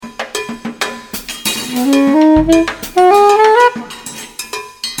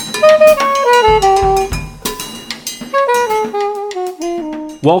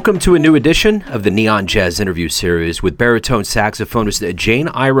Welcome to a new edition of the Neon Jazz interview series with baritone saxophonist Jane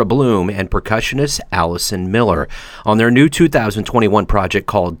Ira Bloom and percussionist Allison Miller on their new 2021 project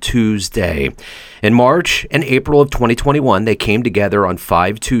called Tuesday. In March and April of 2021, they came together on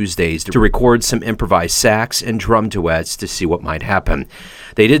 5 Tuesdays to record some improvised sax and drum duets to see what might happen.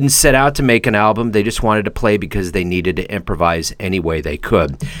 They didn't set out to make an album, they just wanted to play because they needed to improvise any way they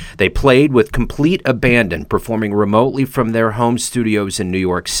could. They played with complete abandon, performing remotely from their home studios in New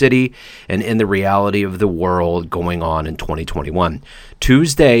York City and in the reality of the world going on in 2021.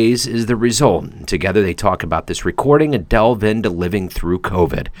 Tuesdays is the result. Together they talk about this recording and delve into living through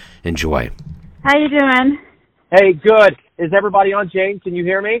COVID. Enjoy. How you doing? Hey, good. Is everybody on, Jane? Can you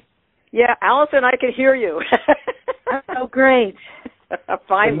hear me? Yeah, Allison, I can hear you. Oh, great.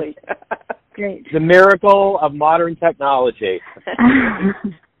 Finally. Great. The miracle of modern technology.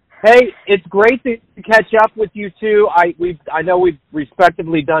 Hey, it's great to catch up with you two. I know we've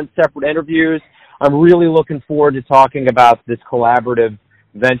respectively done separate interviews. I'm really looking forward to talking about this collaborative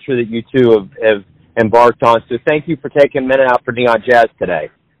venture that you two have embarked on. So thank you for taking a minute out for Neon Jazz today.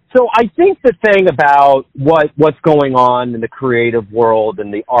 So I think the thing about what's going on in the creative world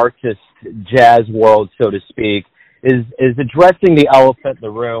and the artist jazz world, so to speak, is addressing the elephant in the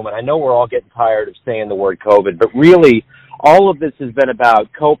room. And I know we're all getting tired of saying the word COVID, but really all of this has been about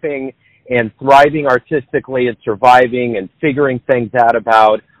coping and thriving artistically and surviving and figuring things out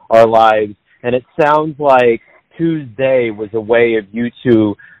about our lives. And it sounds like Tuesday was a way of you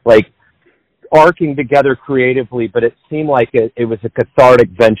two, like, arcing together creatively, but it seemed like it was a cathartic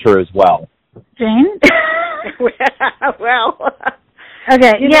venture as well. Jane? Well,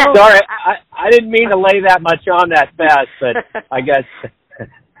 okay, yeah. Sorry, I didn't mean to lay that much on that fast, but I guess.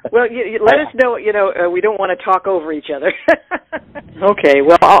 Well, let us know, we don't want to talk over each other. Okay,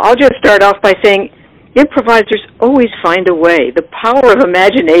 well, I'll just start off by saying improvisers always find a way. The power of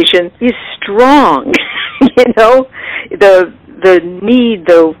imagination is strong, the need,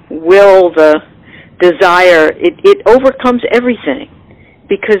 the will, the desire, it overcomes everything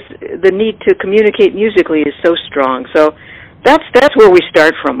because the need to communicate musically is so strong. So that's where we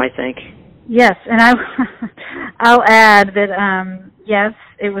start from, I think. Yes, and I'll add that, yes,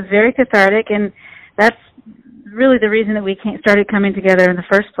 it was very cathartic, and that's really the reason that we started coming together in the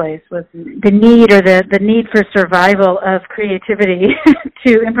first place, was the need or the need for survival of creativity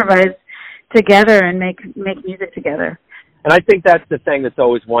to improvise together and make music together. And I think that's the thing that's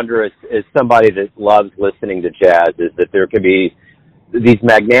always wondrous as somebody that loves listening to jazz, is that there can be these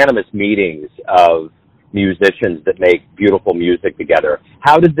magnanimous meetings of musicians that make beautiful music together.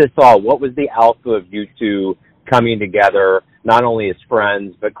 How did this what was the alpha of you two coming together, not only as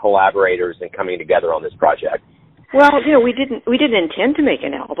friends, but collaborators and coming together on this project? Well, we didn't intend to make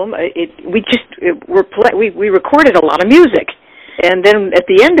an album. We recorded a lot of music. And then at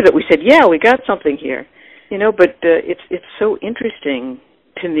the end of it, we said, yeah, we got something here. But it's so interesting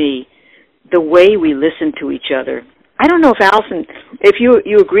to me the way we listen to each other. I don't know if Allison, if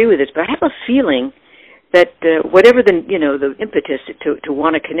you agree with this, but I have a feeling that whatever the impetus to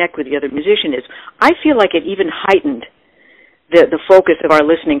want to connect with the other musician is, I feel like it even heightened the focus of our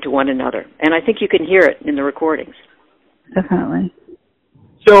listening to one another, and I think you can hear it in the recordings. Definitely.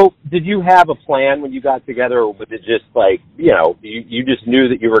 So, did you have a plan when you got together, or was it just like, you just knew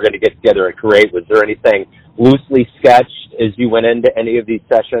that you were going to get together and create? Was there anything loosely sketched as you went into any of these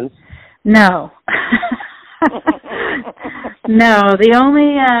sessions? No. No, the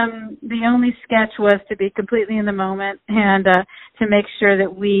only sketch was to be completely in the moment and to make sure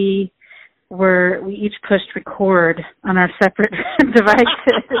that we each pushed record on our separate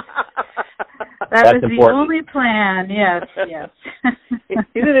devices. That was important. The only plan. Yes.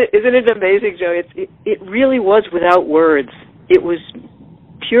 Isn't it amazing, Joe? It really was without words. It was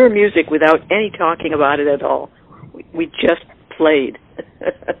pure music without any talking about it at all. We just played.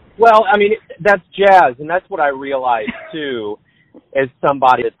 Well, I mean, that's jazz, and that's what I realized, too, as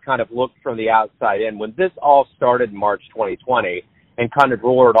somebody that's kind of looked from the outside in. When this all started in March 2020 and kind of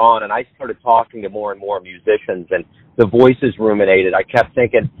roared on, and I started talking to more and more musicians, and the voices ruminated, I kept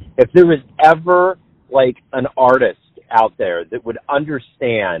thinking, if there was ever, like, an artist out there that would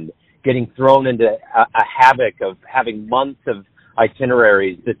understand getting thrown into a havoc of having months of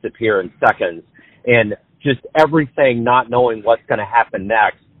itineraries disappear in seconds and just everything not knowing what's going to happen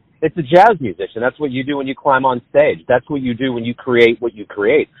next, it's a jazz musician. That's what you do when you climb on stage. That's what you do when you create what you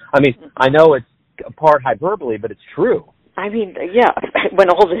create. I mean, I know it's a part hyperbole, but it's true. I mean, yeah, when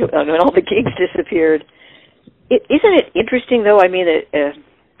all the gigs disappeared. Isn't it interesting, though? I mean,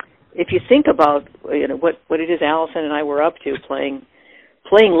 if you think about what it is Allison and I were up to playing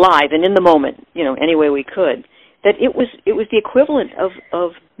live and in the moment, any way we could, that it was the equivalent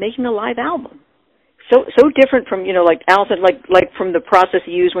of making a live album. So different from like Allison, like from the process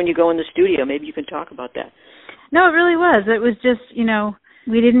you use when you go in the studio. Maybe you can talk about that. No, it really was. It was just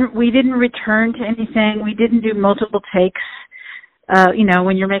we didn't return to anything. We didn't do multiple takes.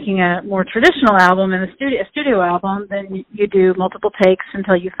 When you're making a more traditional album in a studio album, then you do multiple takes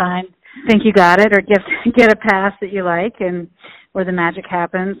until you think you got it or get a pass that you like or the magic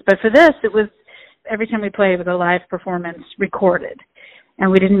happens. But for this, it was every time we played with a live performance recorded,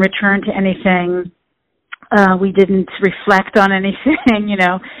 and we didn't return to anything. We didn't reflect on anything.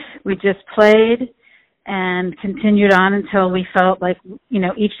 We just played and continued on until we felt like,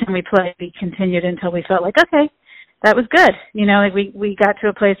 each time we played, we continued until we felt like, okay, that was good. We got to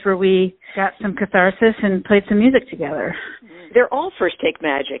a place where we got some catharsis and played some music together. They're all first take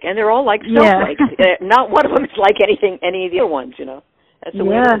magic, and they're all like snowflakes. Yeah. Not one of them is like any of the other ones, That's the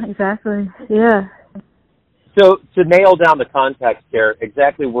way it is. Exactly. Yeah. So to nail down the context here,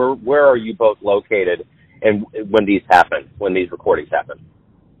 exactly where are you both located and when these recordings happen?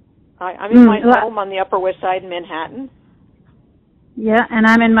 I'm in my home on the Upper West Side in Manhattan. Yeah, and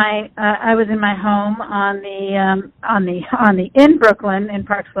I'm in I was in my home in Brooklyn, in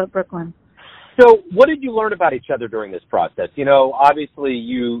Park Slope, Brooklyn. So what did you learn about each other during this process? Obviously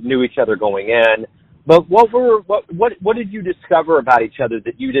you knew each other going in, but what did you discover about each other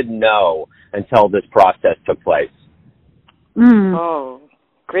that you didn't know until this process took place? Oh,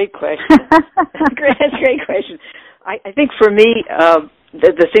 great question. That's a great question. I think for me,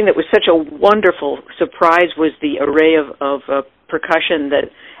 the thing that was such a wonderful surprise was the array of percussion that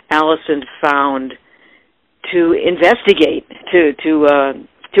Allison found to investigate, to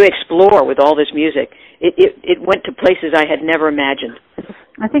explore with all this music. It went to places I had never imagined.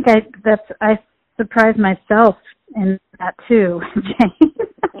 I think I surprised myself in that too, Jane,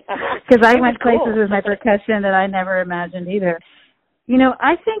 because I went places with my percussion that I never imagined either.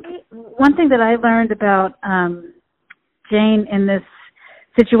 I think one thing that I learned about Jane in this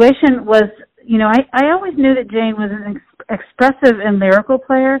situation was, I always knew that Jane was an expressive and lyrical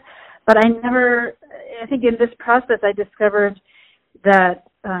player, but I think in this process I discovered that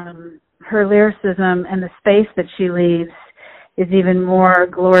her lyricism and the space that she leaves is even more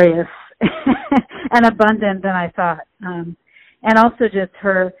glorious and abundant than I thought. And also just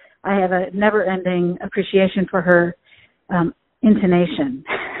I have a never-ending appreciation for her intonation.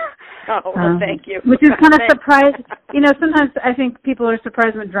 Oh, well, thank you. Which is kind of surprised. Sometimes I think people are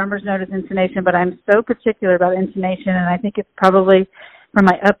surprised when drummers notice intonation, but I'm so particular about intonation, and I think it's probably from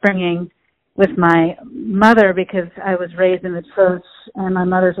my upbringing with my mother, because I was raised in the church, and my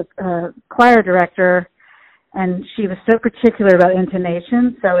mother's a choir director, and she was so particular about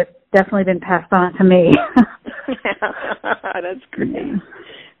intonation, so it's definitely been passed on to me. That's great.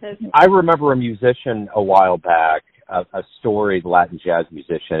 I remember a musician a while back, a storied Latin jazz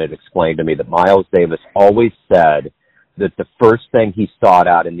musician, had explained to me that Miles Davis always said that the first thing he sought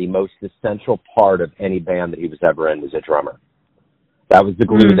out and the most essential part of any band that he was ever in was a drummer. That was the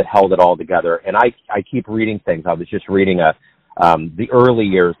glue that held it all together. And I keep reading things. I was just reading the early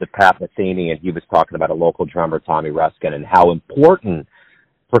years of Pat Metheny, and he was talking about a local drummer, Tommy Ruskin, and how important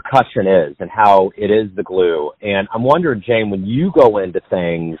percussion is and how it is the glue. And I'm wondering, Jane, when you go into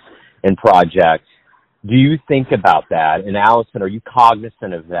things and projects, do you think about that? And Allison, are you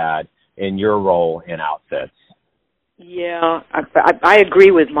cognizant of that in your role in Outfits? Yeah, I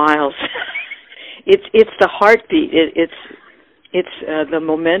agree with Miles. It's the heartbeat. It's the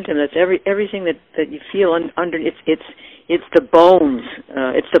momentum. That's everything that you feel under. It's the bones.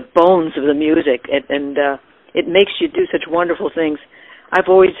 It's the bones of the music, and it makes you do such wonderful things. I've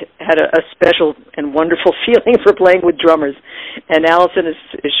always had a special and wonderful feeling for playing with drummers, and Allison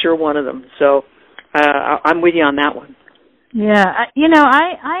is sure one of them. So I'm with you on that one. Yeah,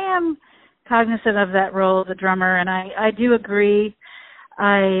 I am cognizant of that role as a drummer, and I do agree.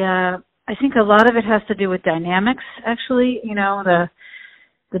 I think a lot of it has to do with dynamics, actually.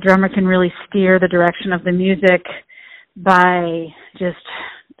 The drummer can really steer the direction of the music by just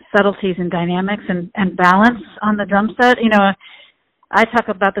subtleties and dynamics and balance on the drum set. I talk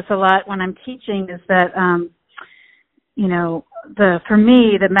about this a lot when I'm teaching, is that, for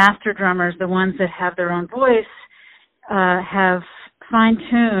me, the master drummers, the ones that have their own voice, have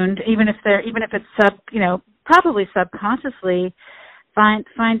fine-tuned, even if it's probably subconsciously,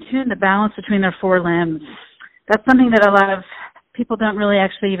 fine-tune the balance between their four limbs. That's something that a lot of people don't really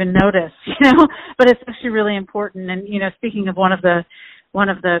actually even notice, but it's actually really important. And, speaking of one of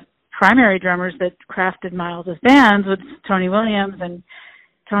the primary drummers that crafted Miles' bands was Tony Williams, and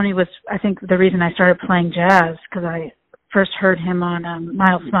Tony was, I think, the reason I started playing jazz, because I first heard him on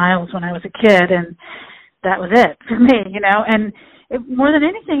Miles Smiles when I was a kid, and that was it for me, you know. And more than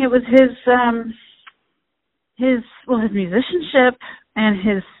anything, it was his musicianship and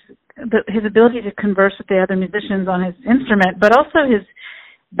his ability to converse with the other musicians on his instrument, but also his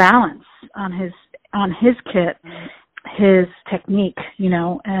balance on his kit, his technique, you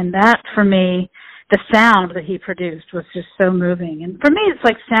know. And that, for me, the sound that he produced was just so moving. And for me, it's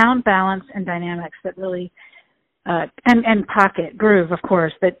like sound, balance, and dynamics that really, and pocket, groove, of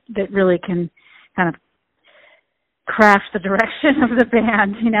course, that really can kind of craft the direction of the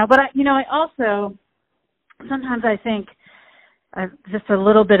band, you know. But, I also, sometimes I think just a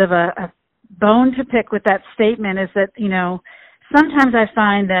little bit of a bone to pick with that statement is that, you know, sometimes I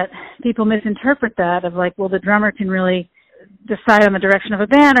find that people misinterpret that of like, well, the drummer can really decide on the direction of a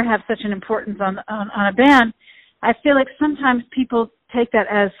band or have such an importance on a band. I feel like sometimes people take that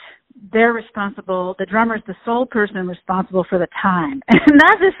as they're responsible, the drummer's the sole person responsible for the time. And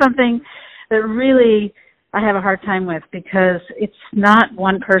that is something that really I have a hard time with, because it's not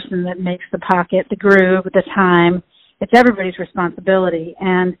one person that makes the pocket, the groove, the time. It's everybody's responsibility.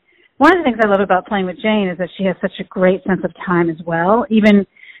 And one of the things I love about playing with Jane is that she has such a great sense of time as well, even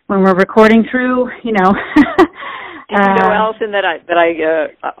when we're recording through, you know. And you know, Allison, that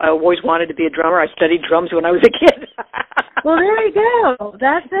I always wanted to be a drummer. I studied drums when I was a kid. Well, there you go.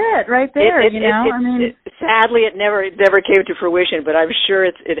 That's it, right there. Sadly, it never came to fruition, but I'm sure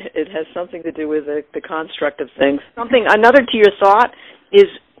it has something to do with the construct of things. Another to your thought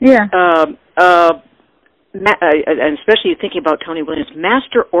is, and especially thinking about Tony Williams,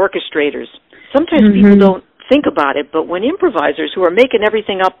 master orchestrators. Sometimes people don't think about it, but when improvisers who are making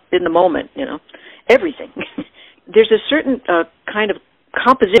everything up in the moment, you know, everything. There's a certain kind of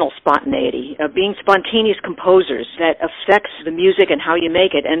compositional spontaneity, being spontaneous composers that affects the music and how you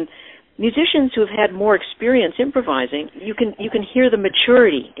make it. And musicians who have had more experience improvising, you can hear the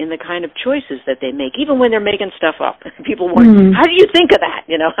maturity in the kind of choices that they make, even when they're making stuff up. People wonder, how do you think of that?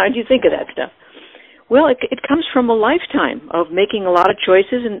 You know, how do you think of that stuff? Well, it comes from a lifetime of making a lot of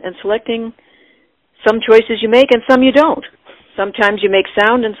choices and selecting some choices you make and some you don't. Sometimes you make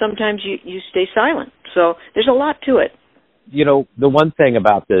sound and sometimes you stay silent. So there's a lot to it. You know, the one thing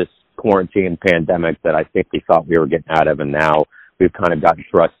about this quarantine pandemic that I think we thought we were getting out of, and now we've kind of gotten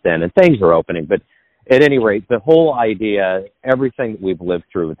thrust in and things are opening. But at any rate, the whole idea, everything that we've lived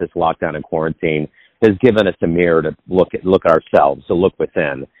through with this lockdown and quarantine has given us a mirror to look at ourselves, to look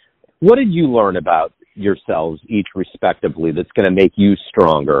within. What did you learn about yourselves, each respectively, that's going to make you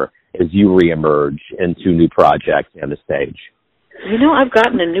stronger as you reemerge into new projects and the stage? You know, I've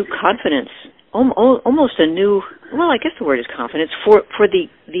gotten a new confidence, almost a new, well, I guess the word is confidence, for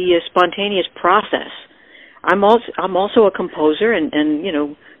the spontaneous process. I'm also a composer and you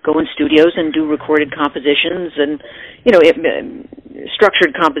know, go in studios and do recorded compositions and, you know,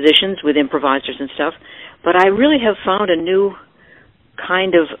 structured compositions with improvisers and stuff. But I really have found a new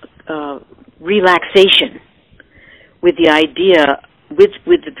kind of relaxation with the idea, with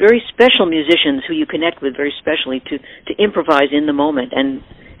the very special musicians who you connect with very specially, to improvise in the moment and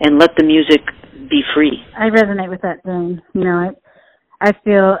let the music be free. I resonate with that, Jane. You know, I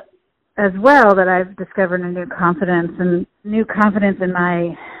feel as well that I've discovered a new confidence in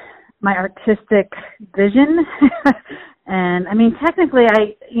my artistic vision. And I mean, technically,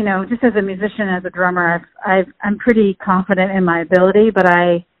 just as a musician, as a drummer, I'm pretty confident in my ability, but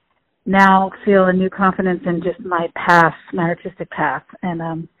I now feel a new confidence in just my path, my artistic path. And,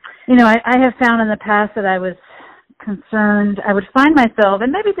 I have found in the past that I was concerned, I would find myself,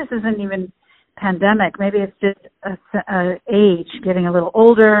 and maybe this isn't even pandemic, maybe it's just age, getting a little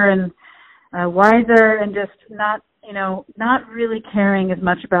older and wiser, and just not really caring as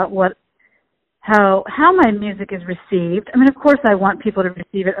much about how my music is received. I mean, of course I want people to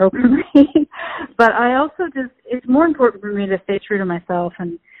receive it openly, but I also it's more important for me to stay true to myself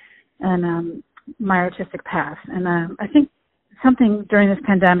and my artistic path. And I think something during this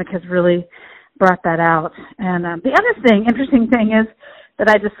pandemic has really brought that out. And the other interesting thing is that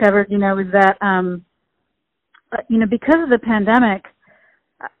I discovered, is that, because of the pandemic,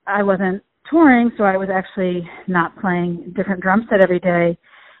 I wasn't touring, so I was actually not playing a different drum set every day.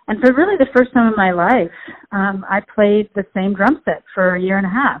 And for really the first time in my life, I played the same drum set for a year and a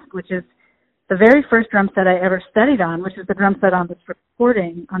half, which is the very first drum set I ever studied on, which is the drum set on this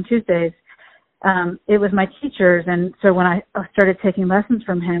recording on Tuesdays. It was my teacher's, and so when I started taking lessons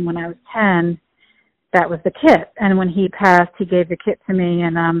from him when I was 10, that was the kit. And when he passed, he gave the kit to me.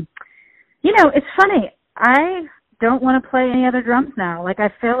 And, it's funny. I don't want to play any other drums now. Like, I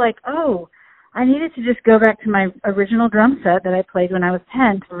feel like, I needed to just go back to my original drum set that I played when I was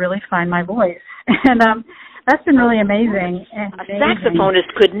 10 to really find my voice. And that's been really amazing. A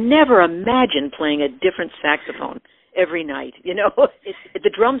saxophonist could never imagine playing a different saxophone every night. You know,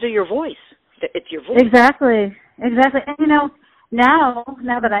 the drums are your voice. It's your voice. Exactly. And, you know, now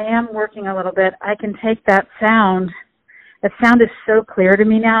that I am working a little bit, I can take that sound. That sound is so clear to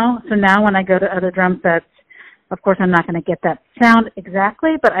me now. So now when I go to other drum sets, of course I'm not going to get that sound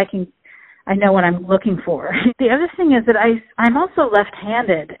exactly, but I know what I'm looking for. The other thing is that I'm also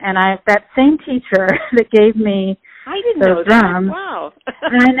left-handed, and that same teacher that gave me those drums. Wow.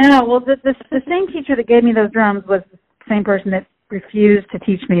 I know. Well, the same teacher that gave me those drums was the same person that refused to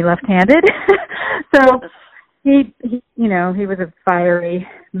teach me left-handed. So he was a fiery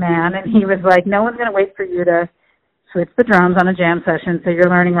man, and he was like, no one's going to wait for you to switch the drums on a jam session, so you're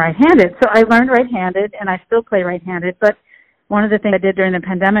learning right-handed. So I learned right-handed, and I still play right-handed, but one of the things I did during the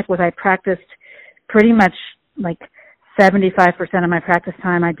pandemic was I practiced pretty much like 75% of my practice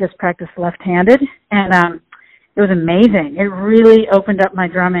time. I just practiced left-handed, and it was amazing. It really opened up my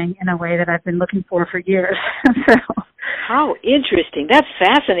drumming in a way that I've been looking for years. So, how interesting. That's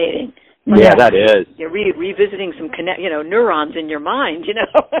fascinating. Yeah, that is. You're revisiting some neurons in your mind, you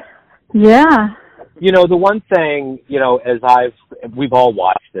know. Yeah. You know, the one thing, you know, we've all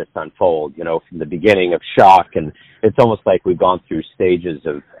watched this unfold, you know, from the beginning of shock, and it's almost like we've gone through stages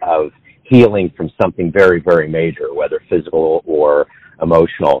of healing from something very, very major, whether physical or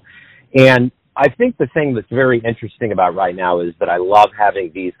emotional. And I think the thing that's very interesting about right now is that I love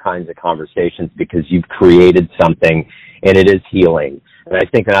having these kinds of conversations because you've created something and it is healing. And I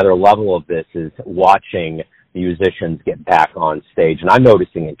think another level of this is watching musicians get back on stage. And I'm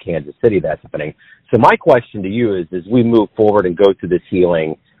noticing in Kansas City that's happening. So my question to you is, as we move forward and go through this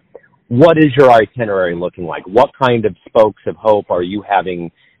healing, what is your itinerary looking like? What kind of spokes of hope are you having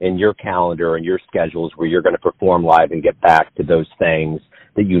in your calendar and your schedules where you're going to perform live and get back to those things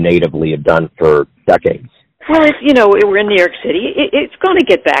that you natively have done for decades? Well, we're in New York City. It's going to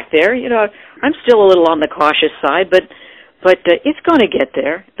get back there. You know, I'm still a little on the cautious side, but it's going to get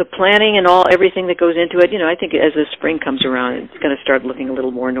there. The planning and everything that goes into it, you know, I think as the spring comes around, it's going to start looking a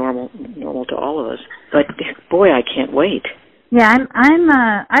little more normal to all of us. But boy, I can't wait. Yeah,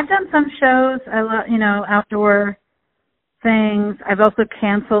 I've done some shows. I love, outdoor things. I've also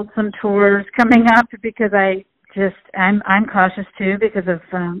canceled some tours coming up because I'm cautious too because of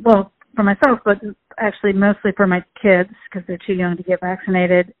for myself, but actually mostly for my kids because they're too young to get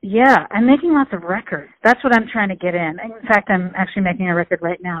vaccinated. Yeah, I'm making lots of records. That's what I'm trying to get in. In fact, I'm actually making a record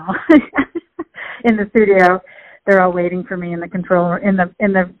right now in the studio. They're all waiting for me in the control in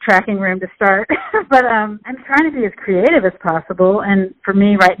the tracking room to start. But I'm trying to be as creative as possible, and for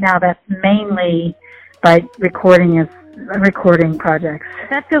me right now, that's mainly by recording projects.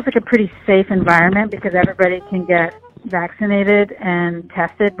 That feels like a pretty safe environment because everybody can get vaccinated and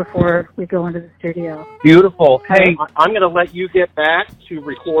tested before we go into the studio. Beautiful. Hey, I'm going to let you get back to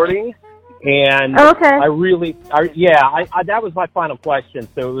recording. And okay. That was my final question,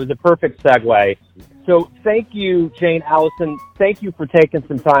 so it was a perfect segue. So thank you, Jane Allison. Thank you for taking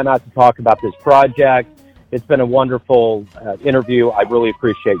some time out to talk about this project. It's been a wonderful interview. I really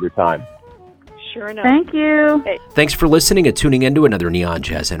appreciate your time. Sure enough. Thank you. Hey. Thanks for listening and tuning in to another Neon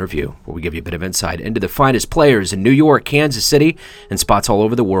Jazz interview, where we give you a bit of insight into the finest players in New York, Kansas City, and spots all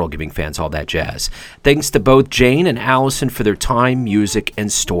over the world, giving fans all that jazz. Thanks to both Jane and Allison for their time, music, and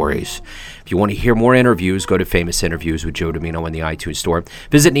stories. If you want to hear more interviews, go to Famous Interviews with Joe Domino in the iTunes Store.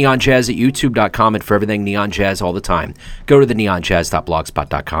 Visit Neon Jazz at youtube.com, and for everything Neon Jazz all the time, go to the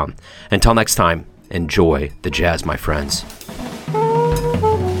neonjazz.blogspot.com. Until next time, enjoy the jazz, my friends.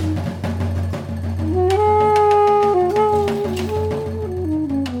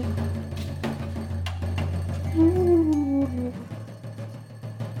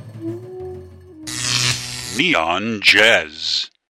 Neon Jazz.